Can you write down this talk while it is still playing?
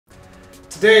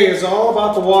Today is all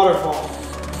about the waterfall.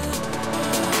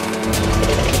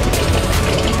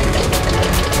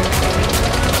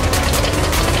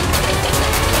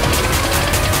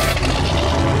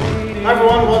 Hi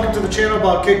everyone, welcome to the channel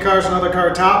about kit cars and other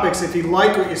car topics. If you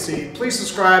like what you see, please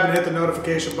subscribe and hit the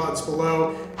notification buttons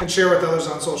below and share with others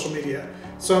on social media.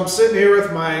 So I'm sitting here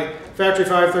with my Factory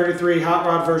 533 Hot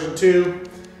Rod version 2.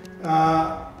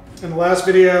 In the last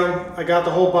video, I got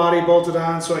the whole body bolted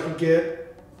on so I could get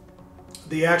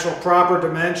the actual proper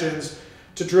dimensions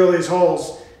to drill these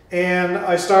holes. And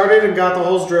I started and got the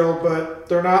holes drilled, but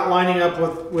they're not lining up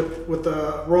with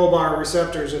the roll bar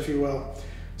receptors, if you will.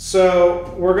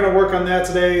 So we're going to work on that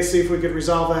today, see if we could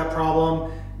resolve that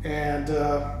problem and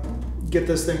get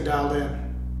this thing dialed in.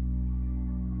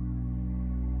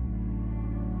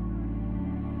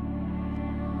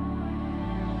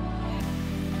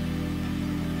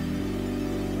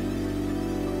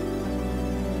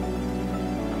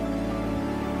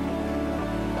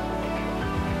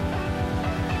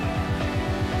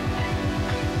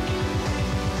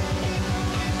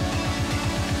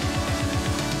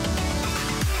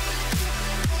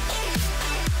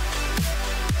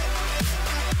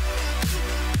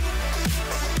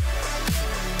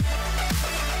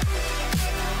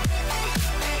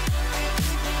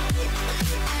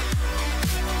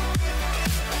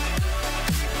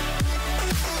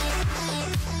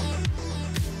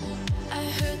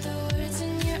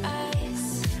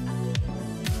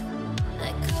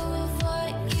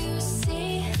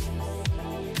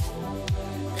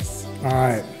 All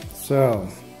right, so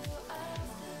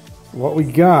what we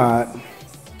got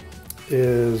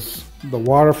is the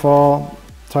waterfall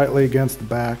tightly against the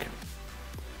back.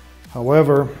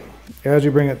 However, as you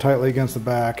bring it tightly against the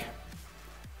back,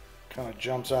 it kind of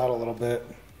jumps out a little bit.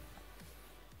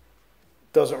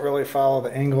 Doesn't really follow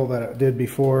the angle that it did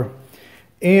before.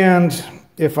 And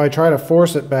if I try to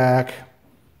force it back,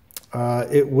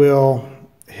 it will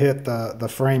hit the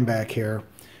frame back here.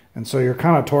 And so you're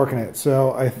kind of torquing it.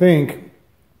 So I think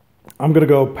I'm going to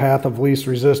go path of least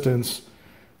resistance,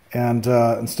 and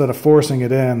instead of forcing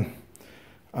it in,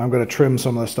 I'm going to trim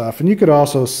some of the stuff. And you could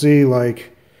also see,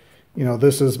 like, you know,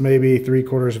 this is maybe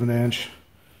 3/4 of an inch,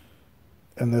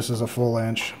 and this is a full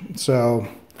inch. So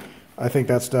I think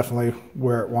that's definitely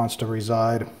where it wants to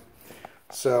reside.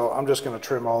 So I'm just going to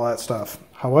trim all that stuff.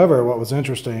 However, what was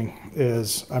interesting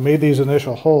is I made these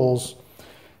initial holes,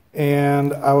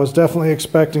 and I was definitely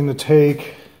expecting to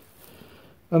take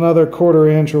another 1/4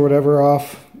 inch or whatever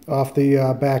off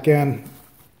the back end,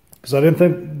 because I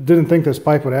didn't think this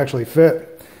pipe would actually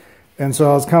fit. And so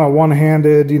I was kind of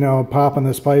one-handed, you know, popping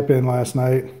this pipe in last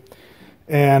night,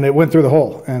 and it went through the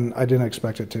hole, and I didn't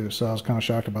expect it to, so I was kind of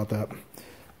shocked about that.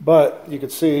 But you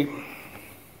could see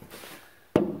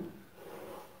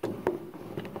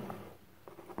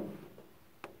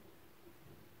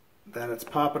that it's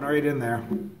popping right in there.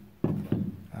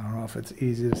 I don't know if it's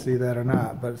easy to see that or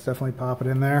not, but it's definitely popping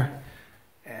in there,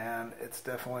 and it's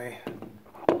definitely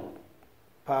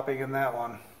popping in that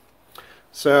one.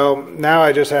 So now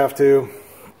I just have to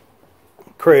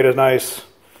create a nice,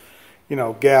 you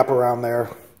know, gap around there.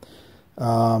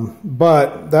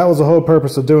 But that was the whole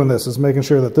purpose of doing this, is making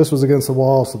sure that this was against the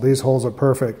wall, so these holes are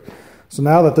perfect. So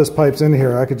now that this pipe's in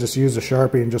here, I could just use a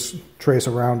Sharpie and just trace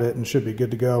around it and should be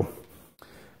good to go.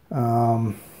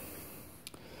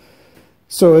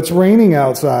 So it's raining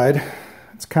outside.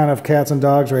 It's kind of cats and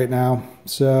dogs right now.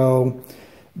 So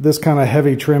this kind of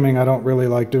heavy trimming I don't really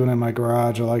like doing in my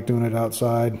garage. I like doing it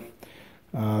outside,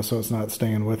 so it's not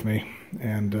staying with me.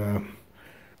 And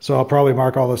so I'll probably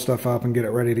mark all this stuff up and get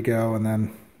it ready to go, and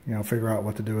then, you know, figure out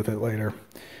what to do with it later.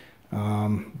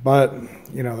 But,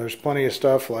 you know, there's plenty of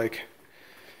stuff like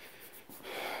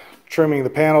trimming the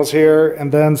panels here,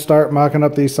 and then start mocking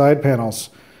up these side panels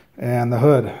and the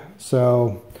hood.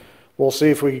 So we'll see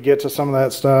if we can get to some of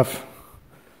that stuff,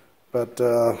 but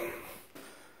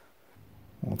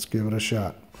let's give it a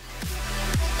shot.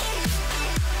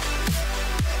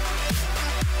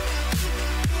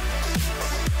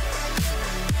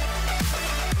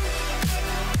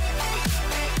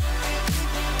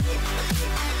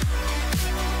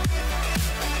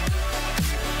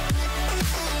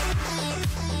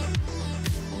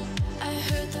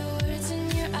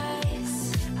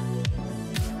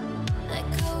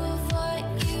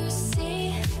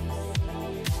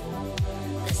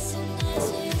 Listen as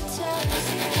it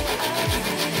tells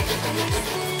you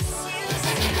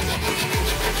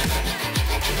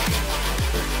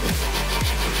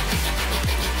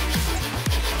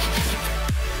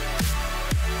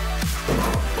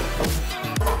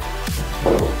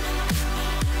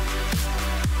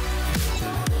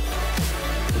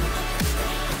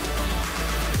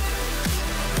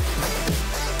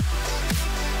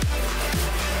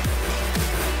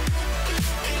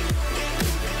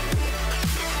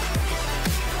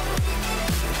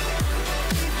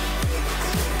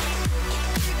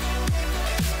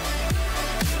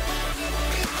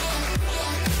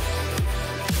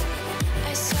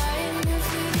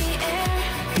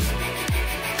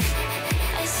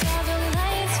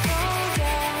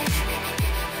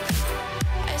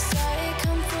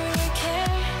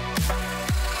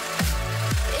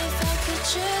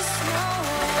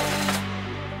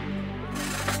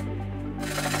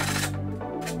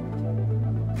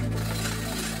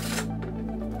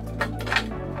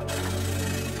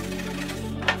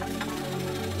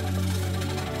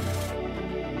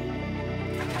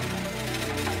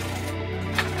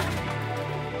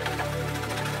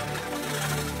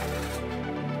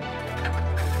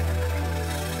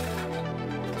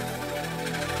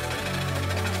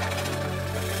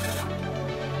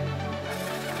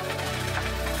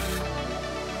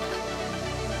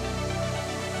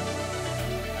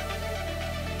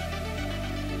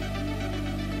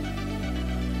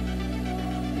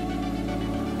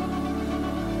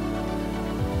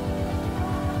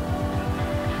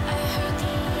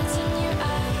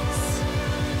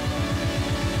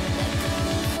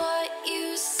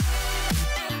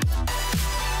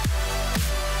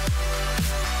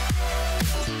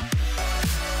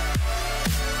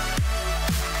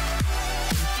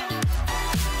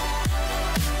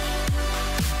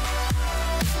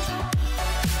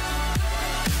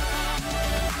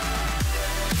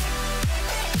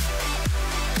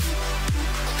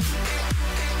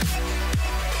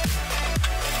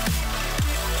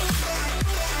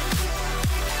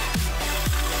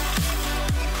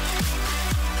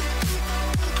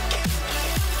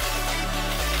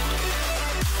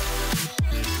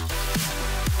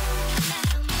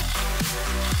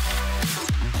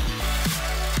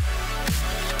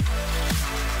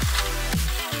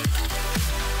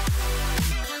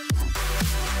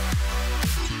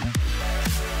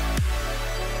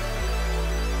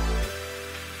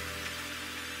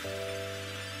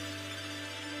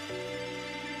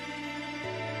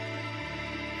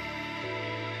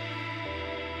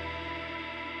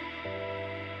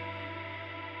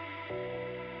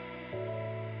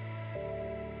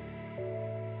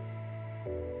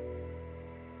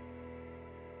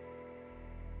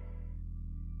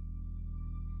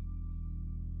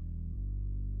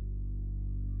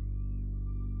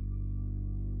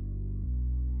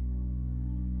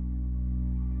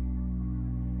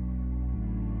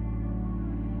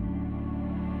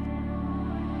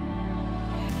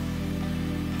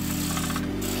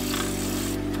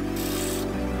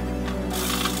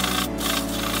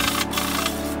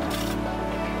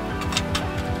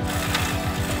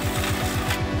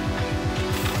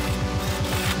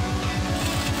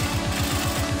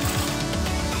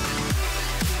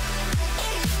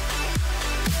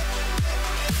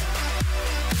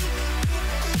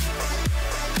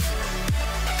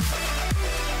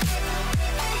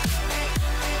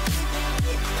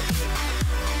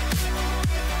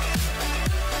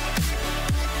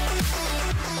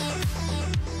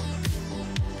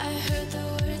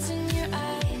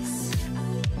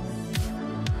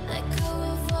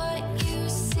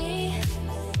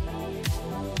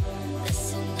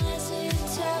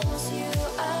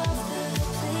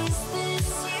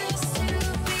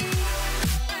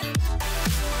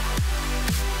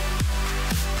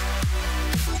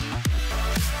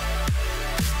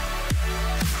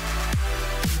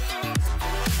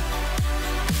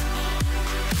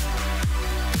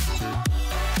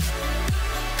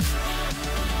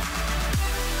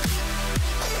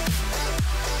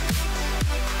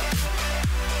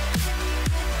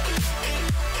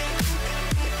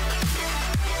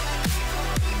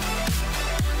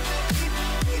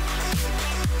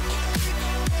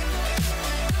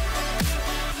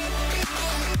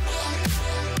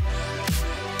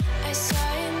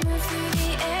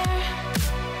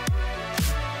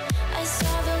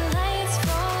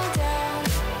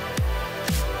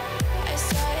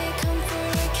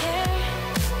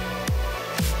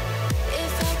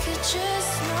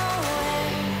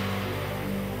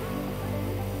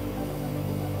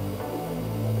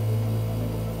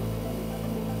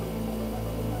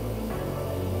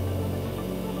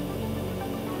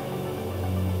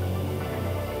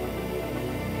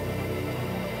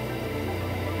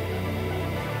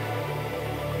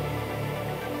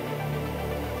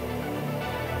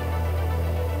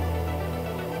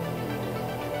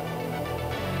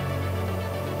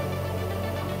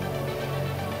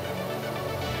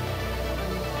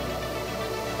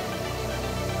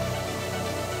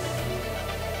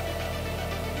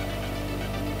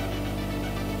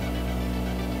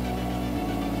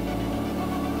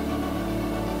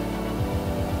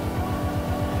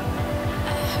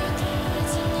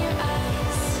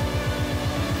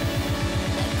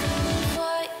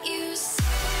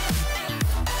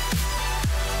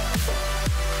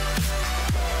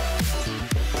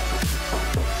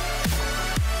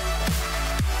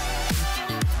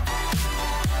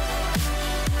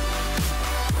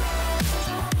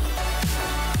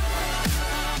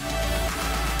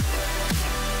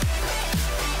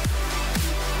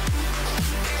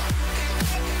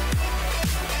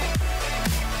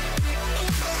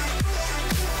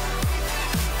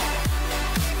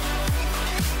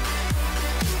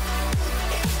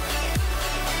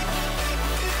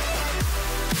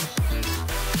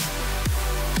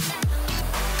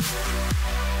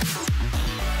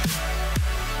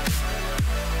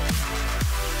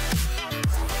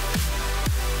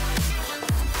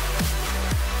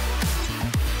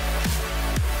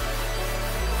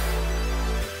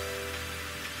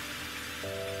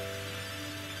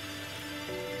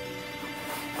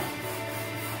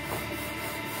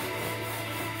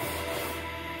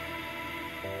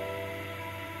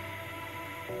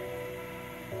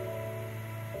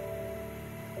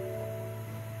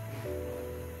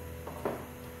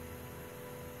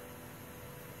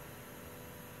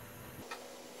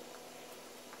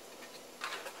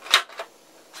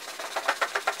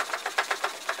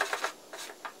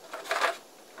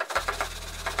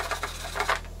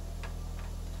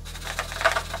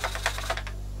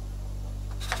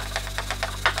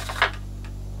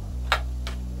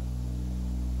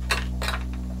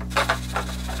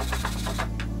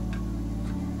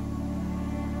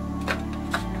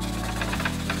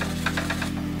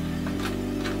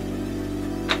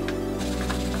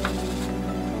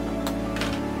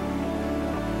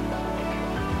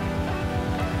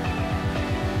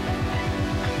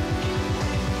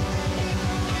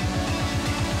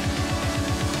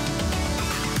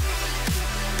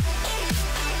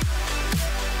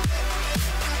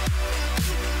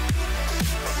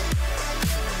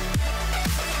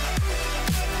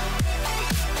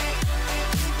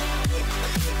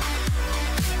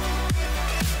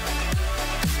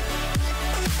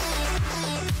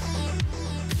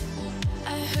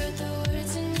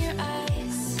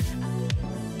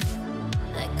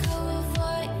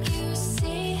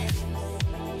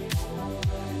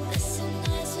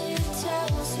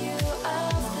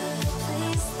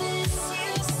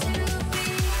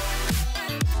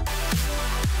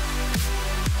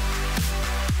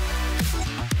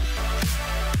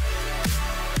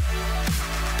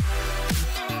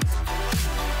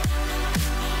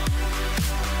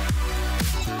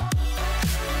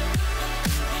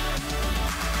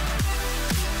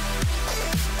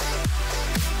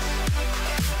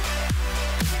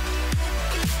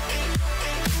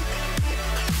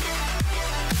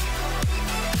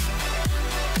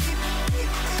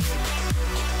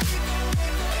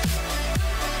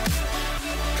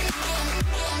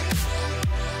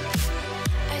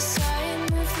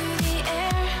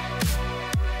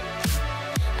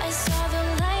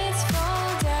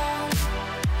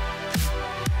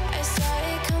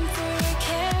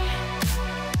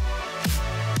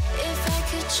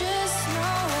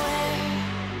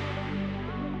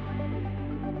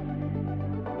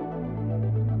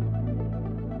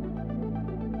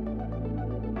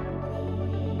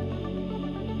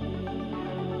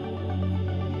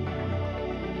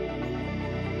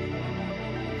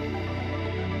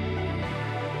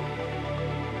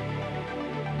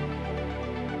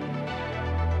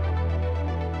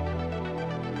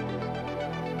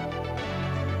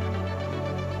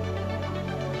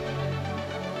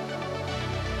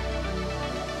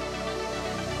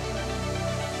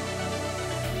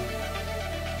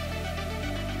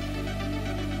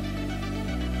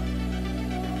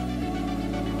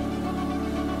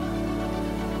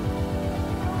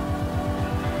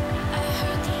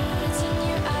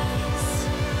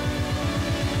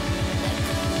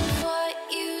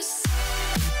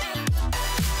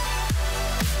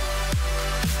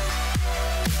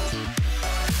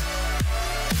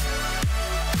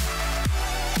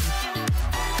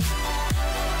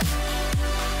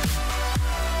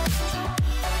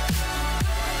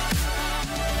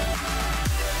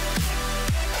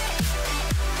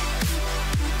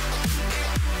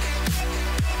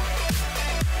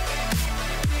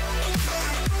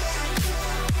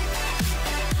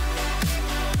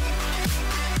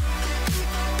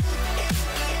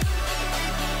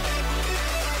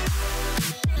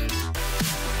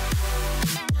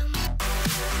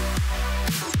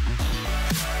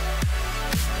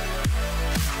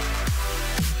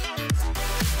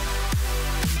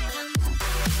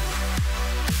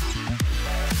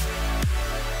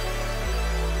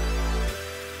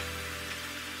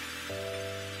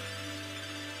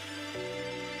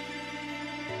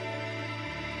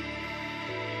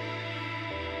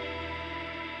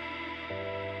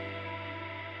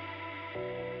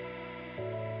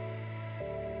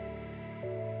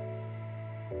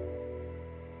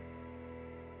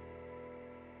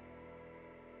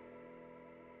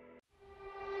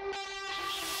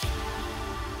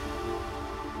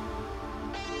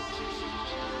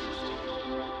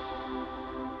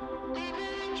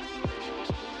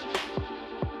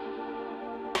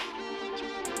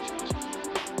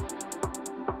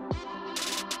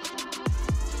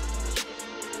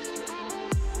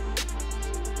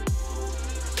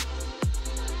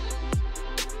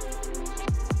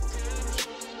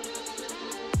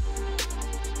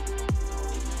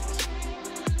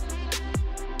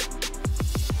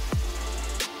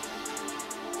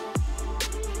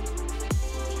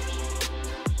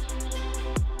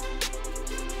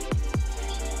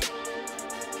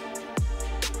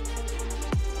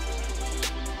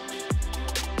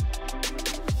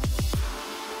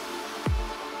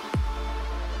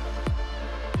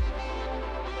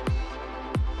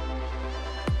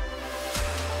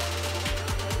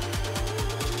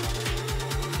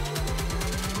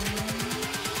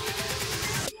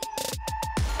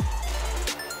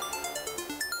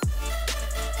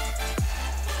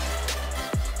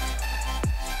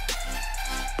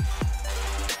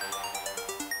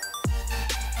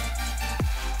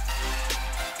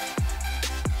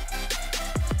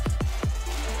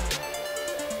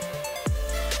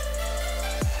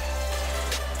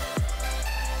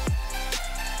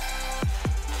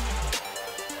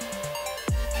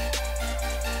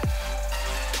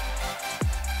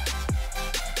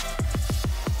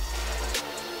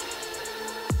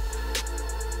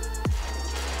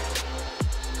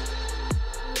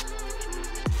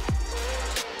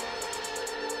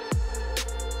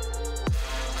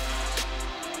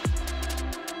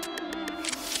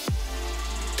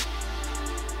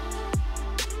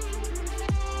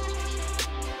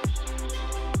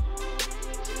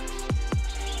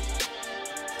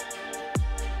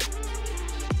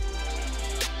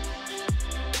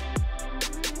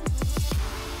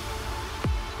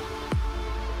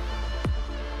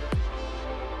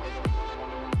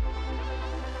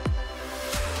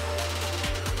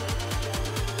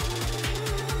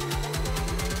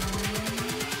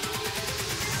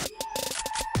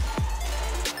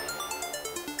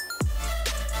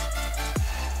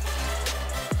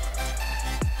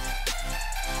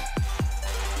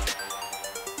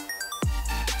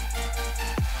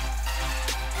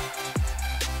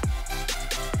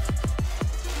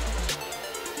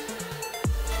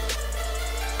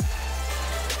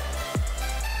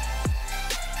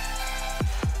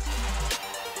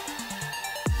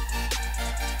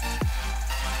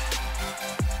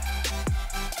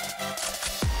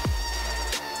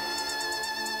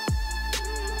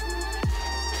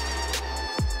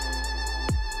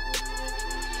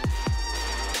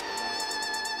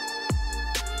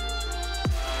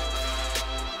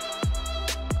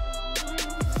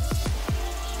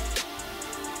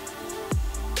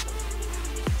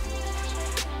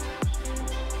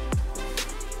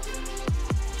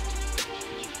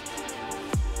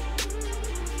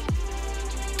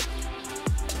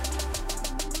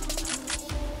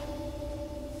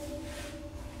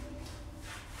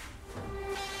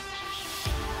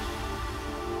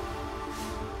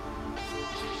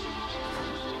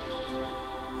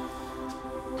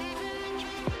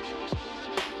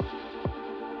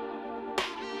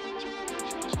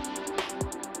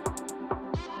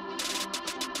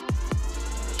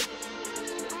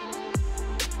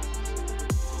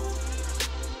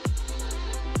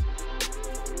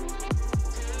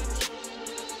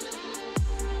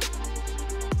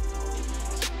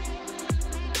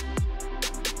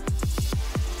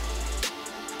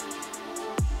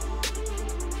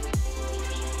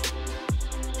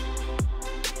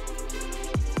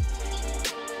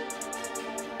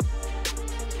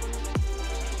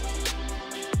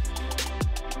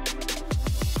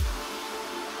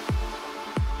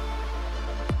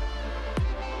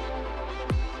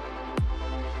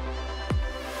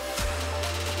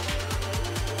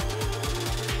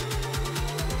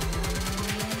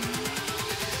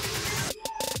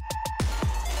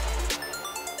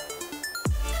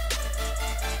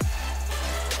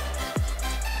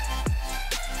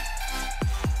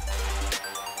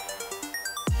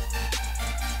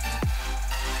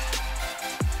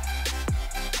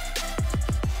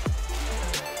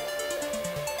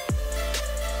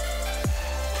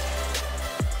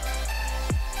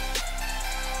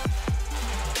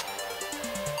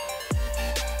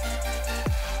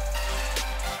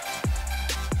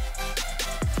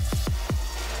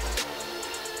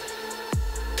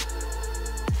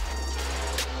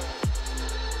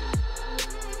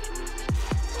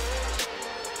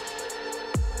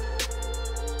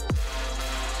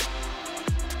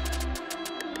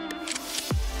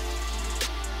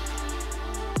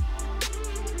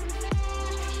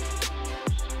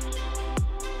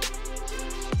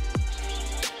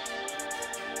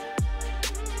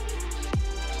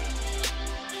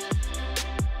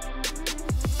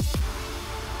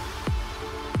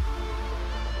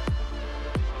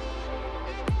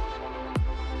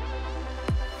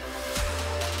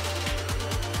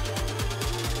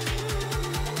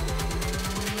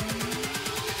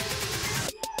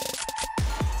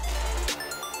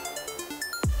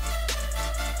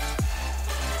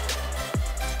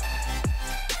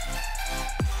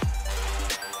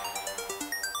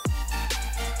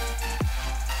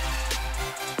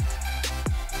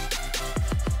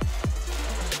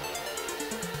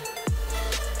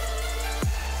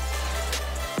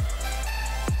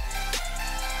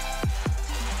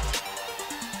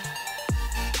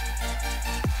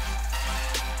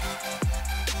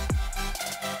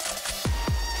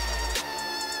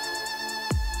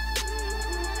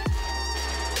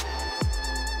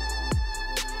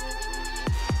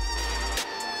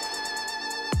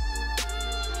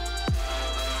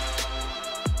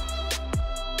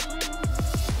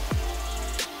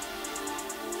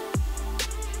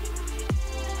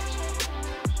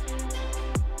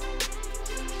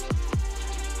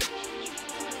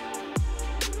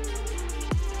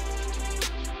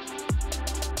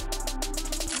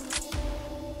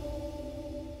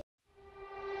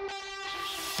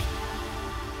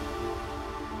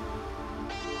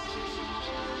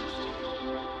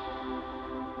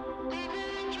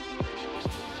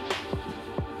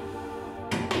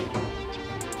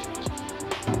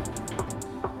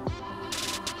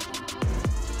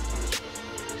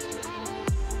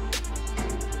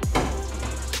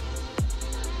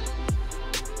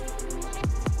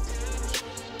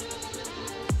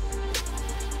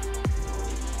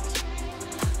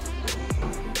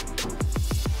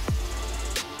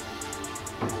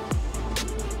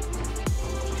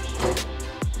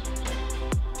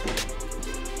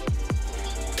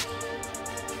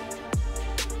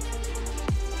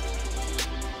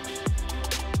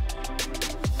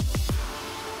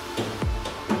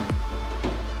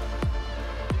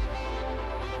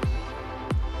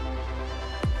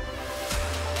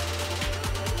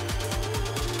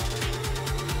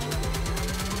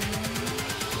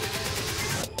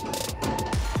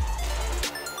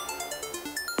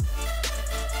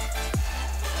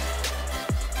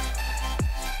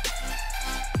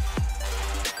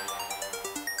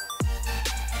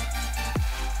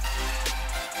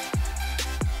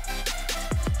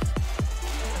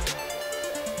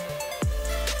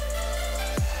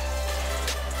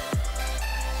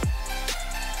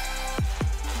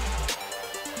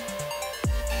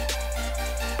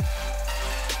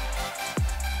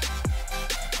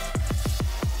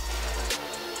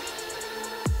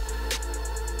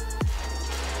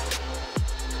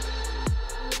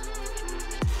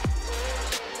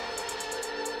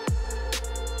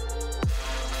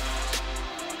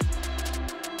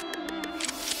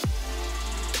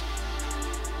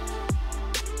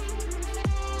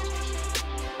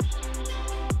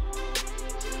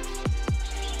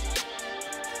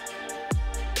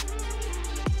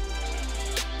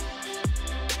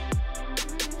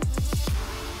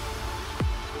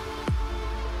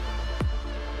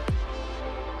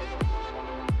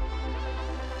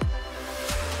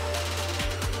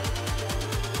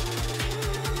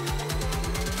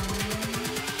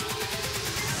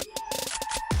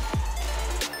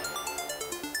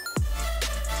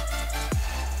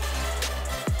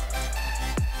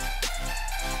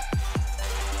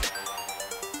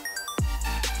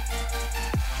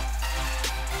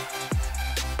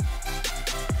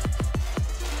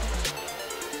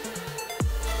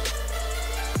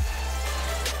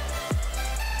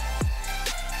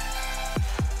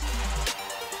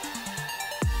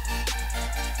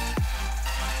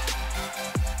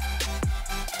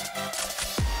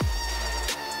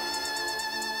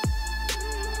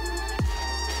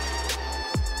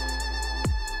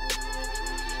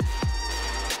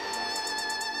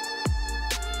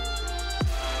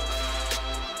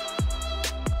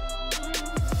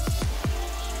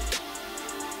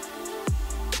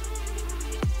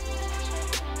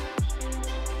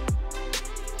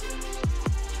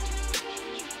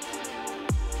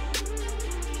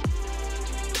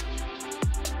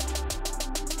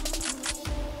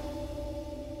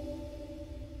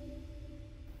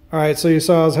All right, so you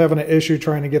saw I was having an issue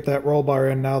trying to get that roll bar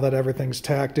in now that everything's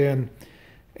tacked in.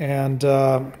 And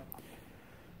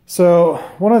so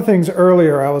one of the things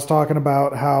earlier I was talking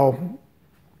about how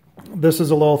this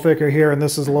is a little thicker here and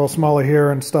this is a little smaller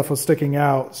here and stuff was sticking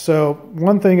out. So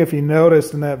one thing, if you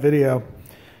noticed in that video,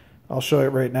 I'll show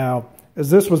it right now, is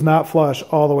this was not flush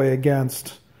all the way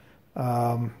against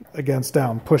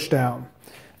down, push down.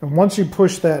 And once you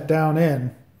push that down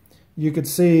in, you could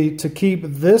see to keep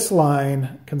this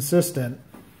line consistent,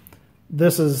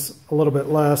 this is a little bit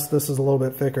less, this is a little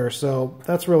bit thicker. So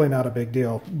that's really not a big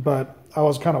deal, but I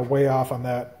was kind of way off on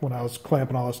that when I was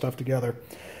clamping all this stuff together.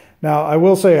 Now, I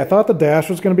will say, I thought the dash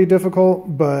was going to be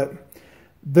difficult, but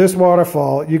this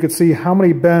waterfall, you could see how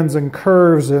many bends and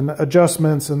curves and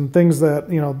adjustments and things that,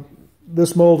 you know,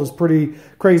 this mold is pretty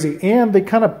crazy. And they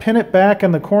kind of pin it back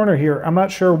in the corner here. I'm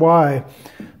not sure why,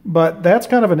 but that's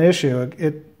kind of an issue.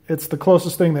 It's the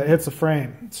closest thing that hits the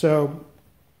frame. So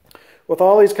with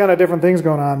all these kind of different things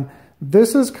going on,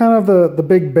 this is kind of the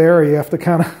big bear you have to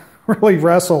kind of really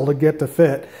wrestle to get to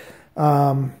fit.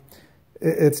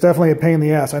 It's definitely a pain in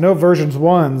the ass. I know versions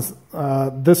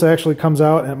 1s, this actually comes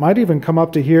out, and it might even come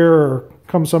up to here or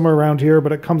come somewhere around here,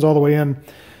 but it comes all the way in.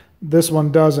 This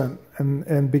one doesn't.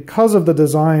 And because of the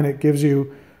design, it gives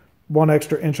you 1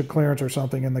 extra inch of clearance or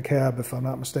something in the cab, if I'm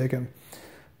not mistaken.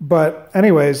 But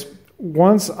anyways,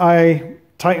 once I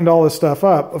tightened all this stuff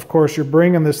up, of course, you're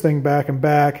bringing this thing back and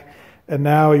back, and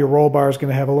now your roll bar is going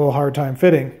to have a little hard time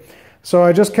fitting. So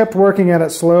I just kept working at it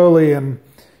slowly, and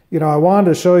you know, I wanted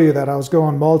to show you that I was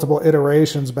going multiple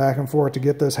iterations back and forth to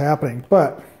get this happening.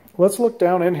 But let's look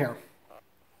down in here.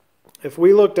 If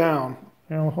we look down,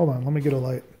 you know, hold on, let me get a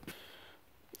light.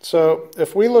 So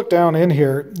if we look down in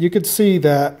here, you could see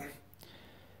that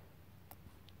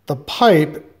the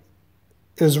pipe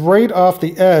is right off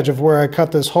the edge of where I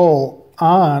cut this hole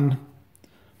on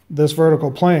this vertical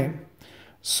plane.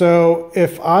 So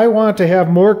if I want to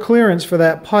have more clearance for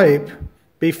that pipe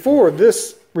before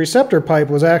this receptor pipe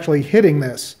was actually hitting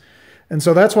this. And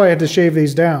so that's why I had to shave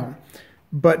these down.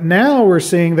 But now we're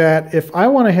seeing that if I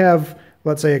want to have,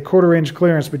 let's say, a 1/4 inch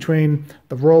clearance between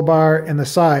the roll bar and the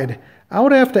side, I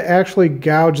would have to actually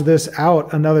gouge this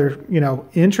out another, you know,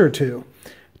 inch or two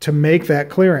to make that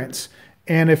clearance.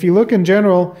 And if you look in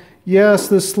general, yes,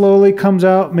 this slowly comes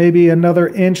out maybe another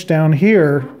inch down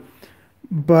here,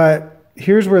 but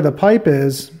here's where the pipe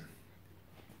is.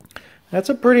 That's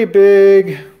a pretty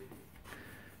big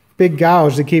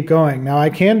gouge to keep going. Now I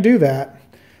can do that,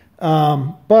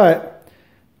 but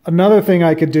another thing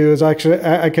I could do is I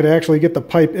could actually get the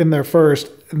pipe in there first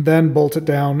and then bolt it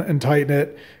down and tighten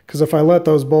it, because if I let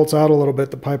those bolts out a little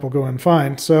bit, the pipe will go in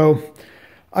fine. So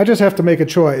I just have to make a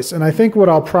choice, and I think what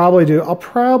I'll probably do, I'll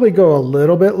probably go a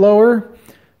little bit lower.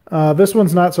 This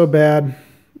one's not so bad.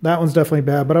 That one's definitely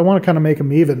bad, but I want to kind of make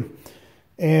them even.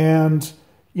 And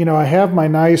you know, I have my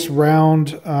nice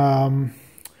round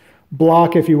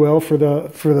block, if you will, for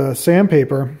the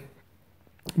sandpaper,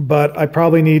 but I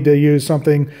probably need to use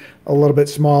something a little bit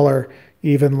smaller,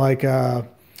 even like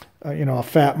you know, a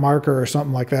fat marker or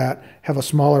something like that, have a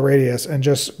smaller radius and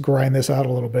just grind this out a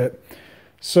little bit.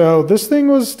 So this thing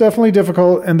was definitely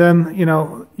difficult. And then, you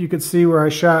know, you could see where I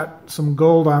shot some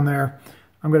gold on there.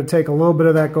 I'm going to take a little bit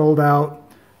of that gold out,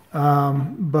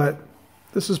 but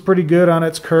this is pretty good on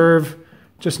its curve.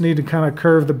 Just need to kind of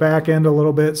curve the back end a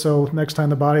little bit, so next time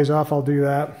the body's off, I'll do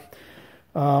that.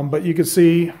 But you can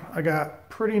see I got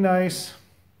pretty nice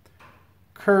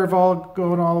curve all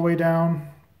going all the way down.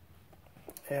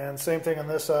 And same thing on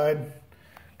this side.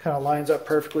 Kind of lines up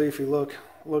perfectly. If you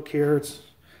look here, it's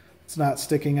not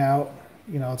sticking out.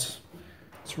 You know, it's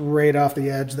right off the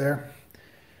edge there.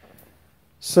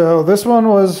 So this one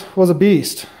was a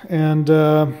beast, and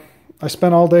I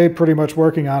spent all day pretty much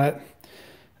working on it.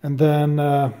 And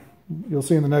then you'll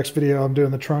see in the next video, I'm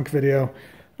doing the trunk video.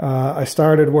 I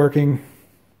started working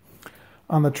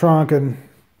on the trunk, and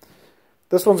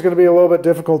this one's going to be a little bit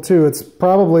difficult too. It's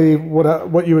probably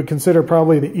what you would consider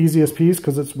probably the easiest piece,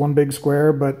 because it's one big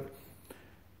square, but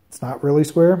it's not really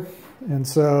square. And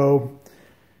so,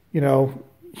 you know,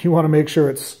 you want to make sure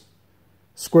it's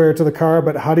square to the car,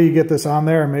 but how do you get this on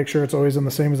there and make sure it's always in the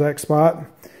same exact spot?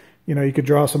 You know, you could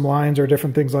draw some lines or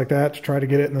different things like that to try to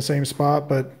get it in the same spot,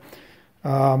 but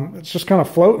it's just kind of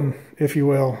floating, if you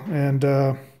will. And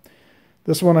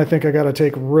this one I think I got to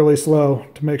take really slow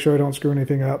to make sure I don't screw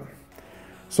anything up.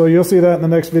 So you'll see that in the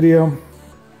next video,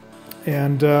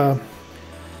 and we'll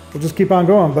just keep on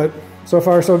going. But so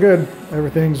far so good.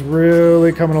 Everything's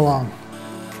really coming along.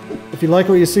 If you like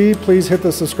what you see, please hit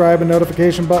the subscribe and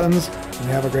notification buttons, and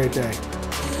have a great day.